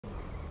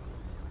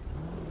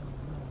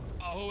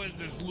who is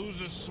this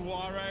loser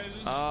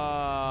Suarez?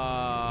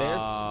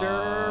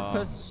 Mr.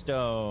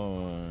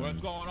 Pistone. What's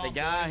going on? The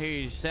guy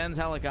who sends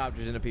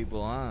helicopters into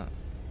people, huh?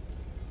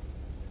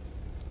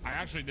 I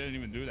actually didn't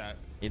even do that.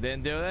 You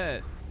didn't do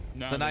it?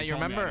 No. So now you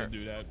remember? I didn't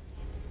do that.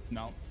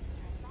 No.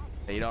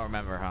 You don't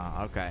remember,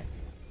 huh? Okay.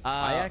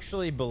 I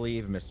actually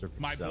believe Mr. Pistone,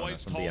 My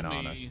boys if I'm being told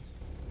me. honest.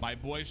 My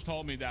boys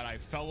told me that I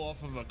fell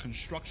off of a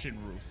construction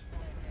roof.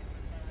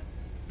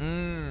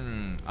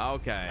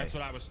 Okay. That's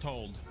what I was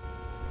told.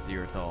 So you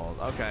were told.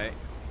 Okay.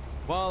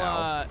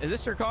 Well, is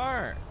this your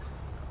car?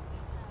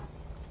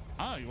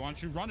 Oh, you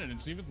want you run it and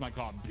see if it's my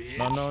car,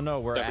 bitch. No.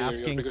 We're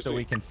asking so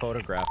we can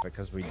photograph it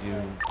because we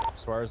do.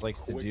 Suarez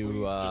likes to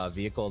do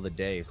vehicle of the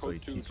day, so he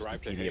keeps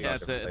repeating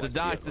about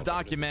it's a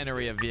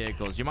documentary of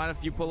vehicles. You mind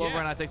if you pull over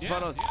and I take some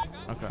photos?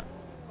 Okay.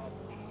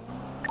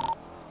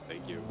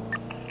 Thank you.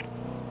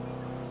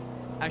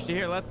 Actually,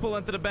 here, let's pull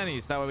into the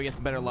Benny's. That way we get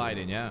some better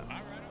lighting, yeah?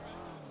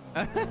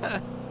 All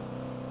right.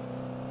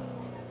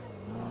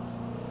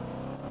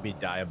 It'd be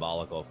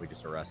diabolical if we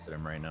just arrested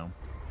him right now.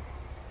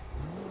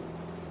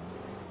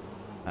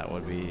 That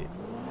would be...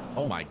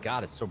 Oh my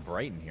god, it's so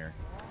bright in here.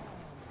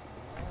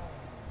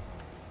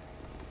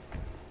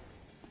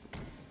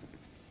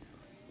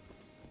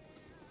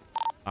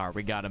 All right,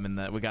 we got him in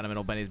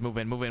Old Benny's. Move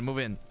in. The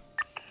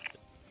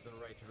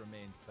right to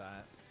remain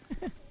sat.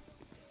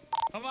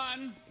 Come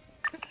on.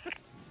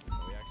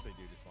 We actually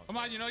do just want. Come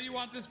on, you know you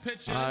want this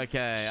picture.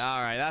 Okay, all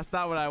right. That's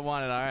not what I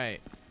wanted. All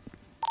right.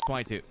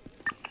 22.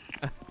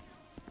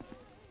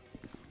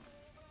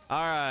 All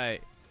right.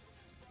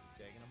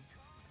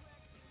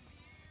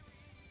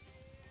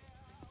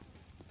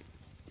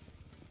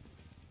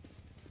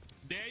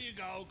 There you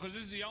go, because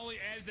this is the only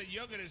ads that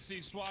you're going to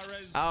see,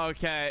 Suarez.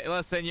 Okay,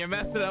 listen, you're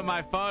messing up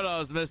my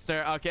photos,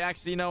 mister. Okay,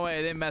 actually, you know what?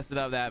 It didn't mess it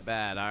up that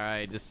bad. All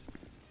right, just...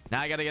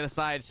 Now I got to get a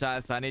side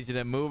shot, so I need you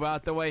to move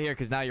out the way here,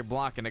 because now you're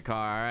blocking the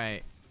car. All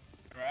right.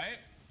 Right?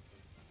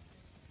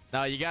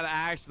 No, you got to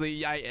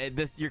actually...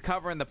 you're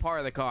covering the part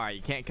of the car.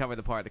 You can't cover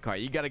the part of the car.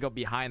 You got to go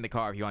behind the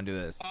car if you want to do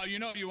this. Oh, you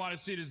know you want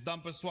to see this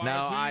dumper, Suarez.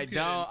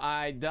 No,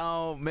 I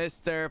don't,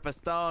 Mr.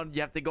 Pistone.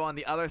 You have to go on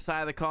the other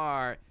side of the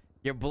car.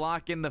 You're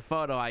blocking the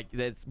photo.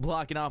 It's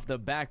blocking off the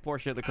back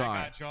portion of the car.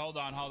 I got you. Hold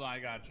on. I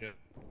got you.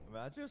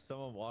 Imagine if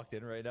someone walked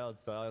in right now and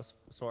saw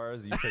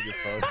Suarez, you take your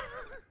photo.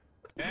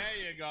 There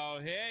you go.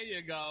 Here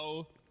you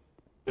go.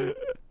 Oh,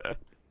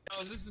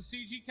 is this the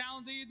CG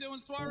calendar you're doing,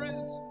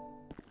 Suarez?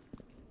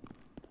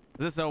 Is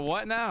this a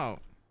what now?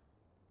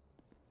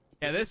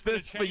 Yeah, this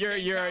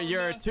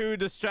you're too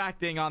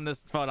distracting on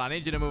this photo. I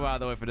need you to move out of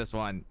the way for this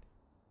one.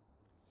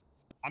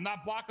 I'm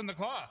not blocking the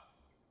car.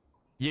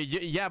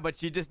 Yeah,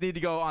 but you just need to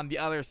go on the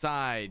other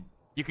side.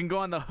 You can go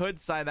on the hood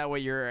side. That way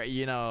you're,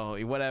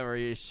 whatever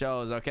it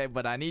shows, okay?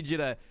 But I need you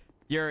to,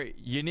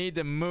 you need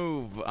to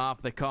move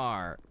off the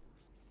car.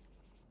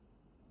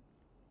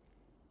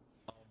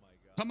 Oh my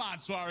god. Come on,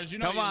 Suarez. You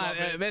know. Come on,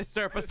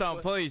 Mr.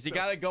 Pistone, please. You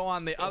gotta go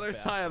on the other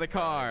side of the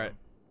car.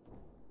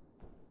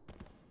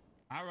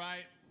 All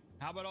right.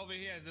 How about over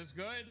here? Is this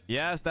good?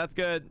 Yes, that's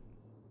good.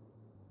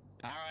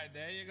 All right,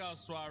 there you go,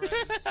 Suarez.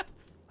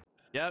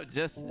 Yep,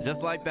 just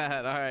like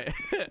that. All right.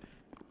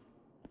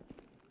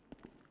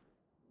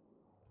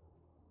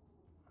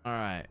 All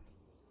right.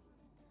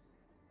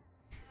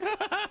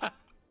 Mr.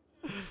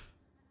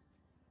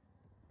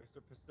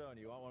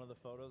 Pistone, you want one of the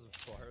photos of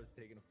Suarez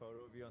taking a photo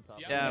of you on top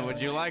of Yeah, would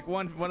you like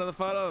one of the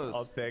photos?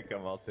 I'll take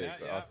them. I'll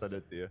send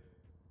it to you.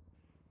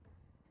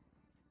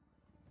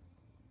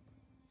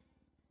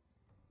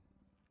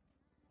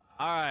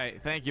 All right,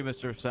 thank you,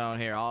 Mr. Pistone.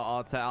 Here,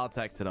 I'll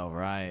text it over.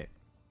 All right.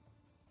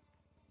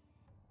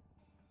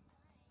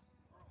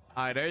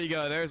 All right, there you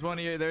go. There's one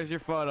of your. There's your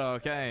photo.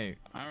 Okay.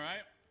 All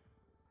right.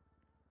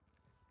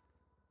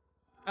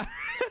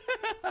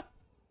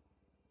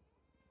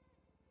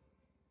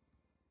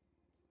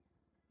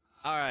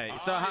 All right.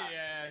 Oh, So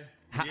yeah,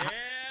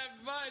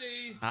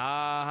 buddy.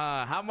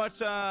 how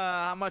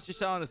much you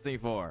selling this thing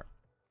for?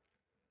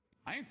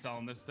 I ain't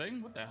selling this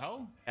thing. What the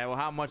hell? Yeah, well,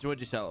 how much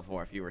would you sell it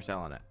for if you were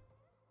selling it?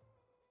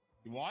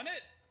 You want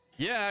it?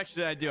 Yeah,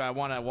 actually, I do. I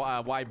want a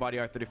wide body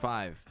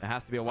R35. It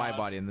has to be a wide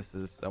body, and this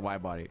is a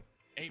wide body.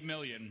 8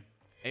 million.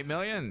 8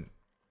 million?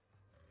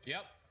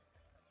 Yep.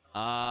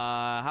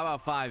 How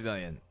about 5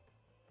 million?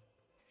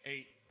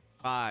 8.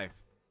 5.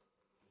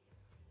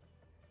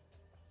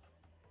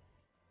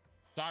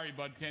 Sorry,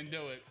 bud, can't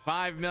do it.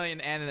 5 million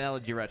and an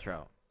LG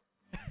Retro.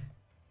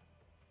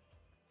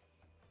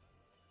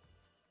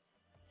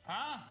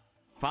 Huh?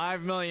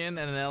 5 million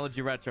and an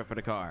LG Retro for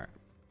the car.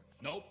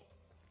 Nope.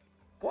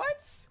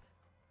 What?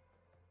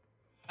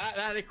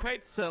 That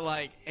equates to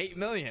like 8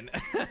 million.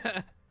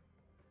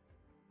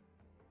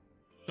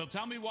 So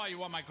tell me why you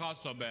want my car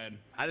so bad.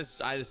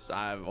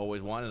 I've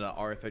always wanted an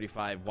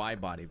R35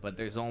 wide body, but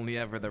there's only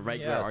ever the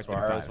regular R35.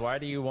 Suarez, why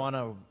do you want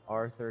a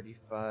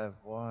R35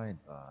 wide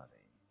body?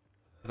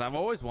 Because I've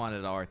always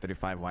wanted an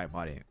R35 wide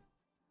body.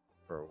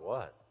 For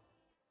what?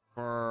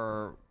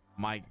 For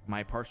my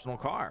personal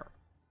car.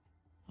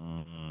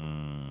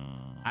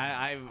 The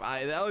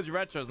LG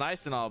Retro is nice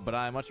and all, but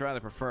I much rather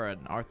prefer an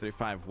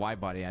R35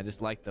 wide body. I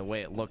just like the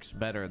way it looks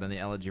better than the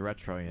LG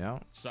Retro, you know?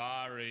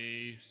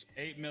 Sorry.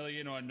 8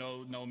 million or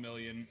no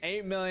million.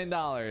 $8 million.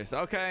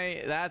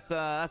 Okay, that's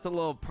a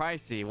little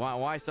pricey.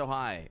 Why so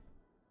high?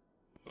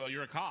 Well,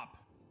 you're a cop.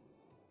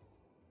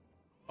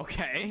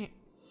 Okay.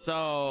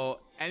 So,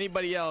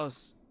 anybody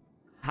else,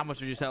 how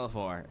much would you sell it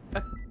for?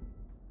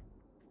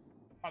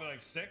 Probably like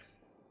 6.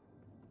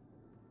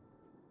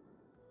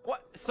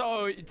 What?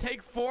 So you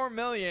take 4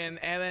 million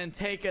and then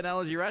take an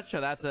LG Retro.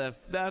 That's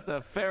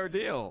a fair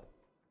deal.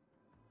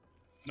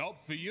 Nope,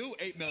 for you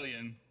 8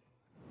 million.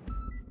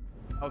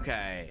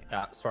 Okay.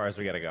 As far as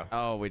we gotta go.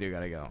 Oh, we do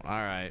gotta go. All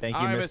right. Thank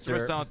you, Mr.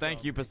 Mr. Pistone.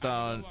 Thank you,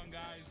 Pistone.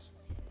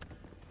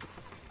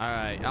 All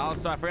right.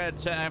 Also, I forgot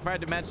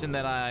to mention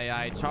that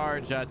I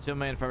charge $2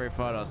 million for every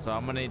photo, so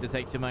I'm gonna need to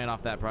take $2 million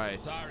off that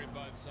price. Sorry,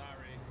 bud. Sorry.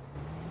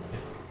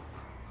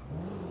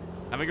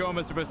 Have a good one,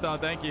 Mr. Pistone.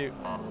 Thank you.